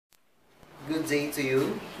Good day to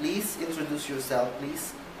you. Please introduce yourself,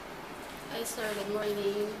 please. Hi sir, good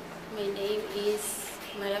morning. My name is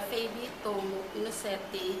Febe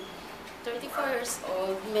Nocete, 34 years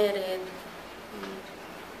old, married,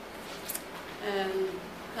 and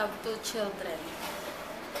have 2 children.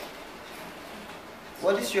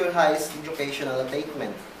 What is your highest educational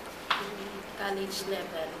attainment? College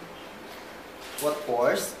level. What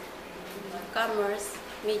course? Commerce,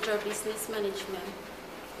 major business management.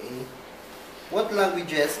 Okay. What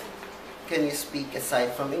languages can you speak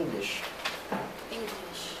aside from English?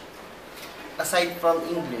 English. Aside from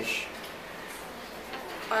English?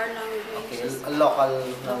 Our Okay, language. a local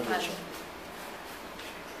language.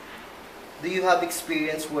 Do you have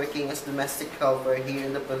experience working as domestic helper here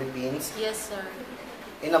in the Philippines? Yes sir.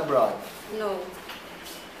 In abroad? No.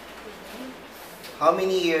 How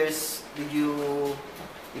many years did you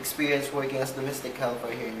experience working as domestic helper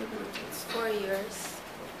here in the Philippines? 4 years.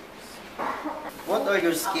 What are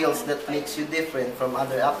your skills that makes you different from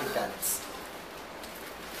other applicants?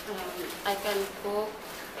 I can cook,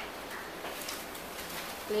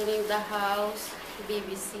 cleaning the house,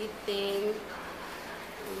 babysitting,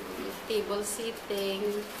 table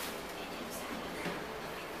sitting.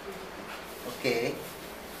 Okay.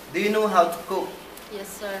 Do you know how to cook?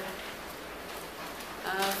 Yes, sir.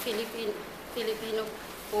 Filipino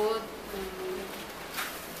food,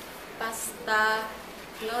 pasta,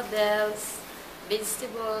 noodles,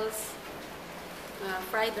 vegetables,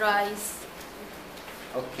 fried rice.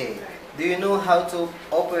 Okay. Do you know how to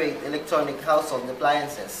operate electronic household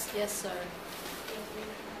appliances? Yes, sir.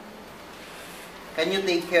 Can you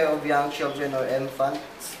take care of young children or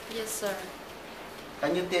infants? Yes, sir.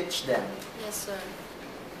 Can you teach them? Yes, sir.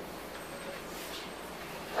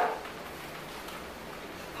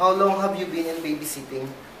 How long have you been in babysitting?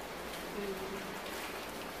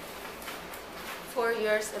 4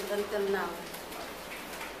 years and until now.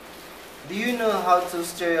 Do you know how to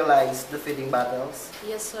sterilize the feeding bottles?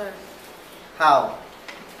 Yes, sir. How?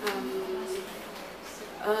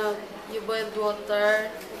 You boiled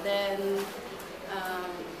water, then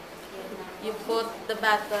you put the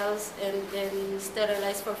bottles and then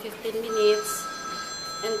sterilize for 15 minutes,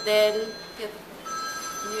 and then you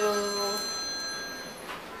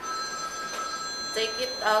take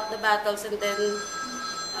it out the bottles and then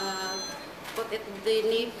put it the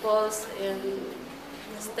nipples and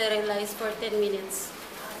sterilize for 10 minutes.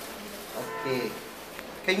 Okay.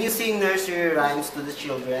 Can you sing nursery rhymes to the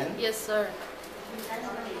children? Yes, sir.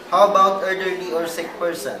 How about elderly or sick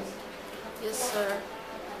person? Yes, sir.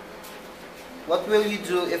 What will you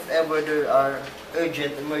do if ever there are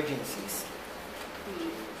urgent emergencies?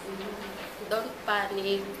 Don't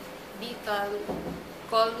panic. Be calm.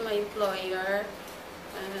 Call my employer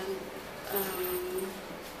and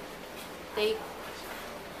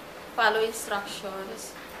follow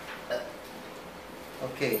instructions.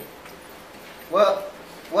 Okay. Well,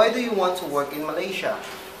 why do you want to work in Malaysia?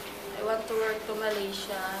 I want to work to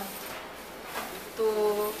Malaysia to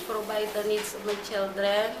provide the needs of my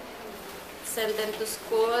children, send them to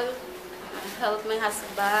school, help my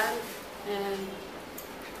husband, and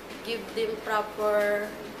give them proper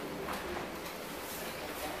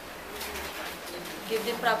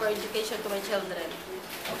education to my children.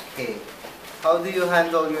 Okay. How do you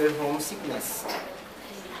handle your homesickness?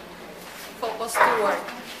 Focus to work.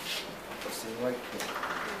 Focus on work.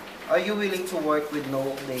 Are you willing to work with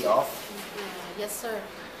no day off? Yes, sir.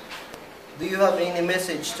 Do you have any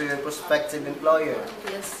message to your prospective employer?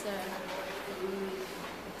 Yes, sir.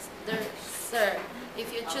 Sir,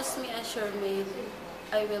 if you choose me as your maid,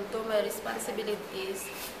 I will do my responsibilities,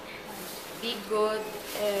 be good,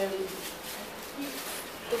 and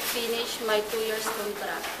to finish my 2 years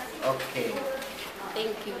contract. Okay.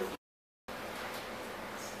 Thank you.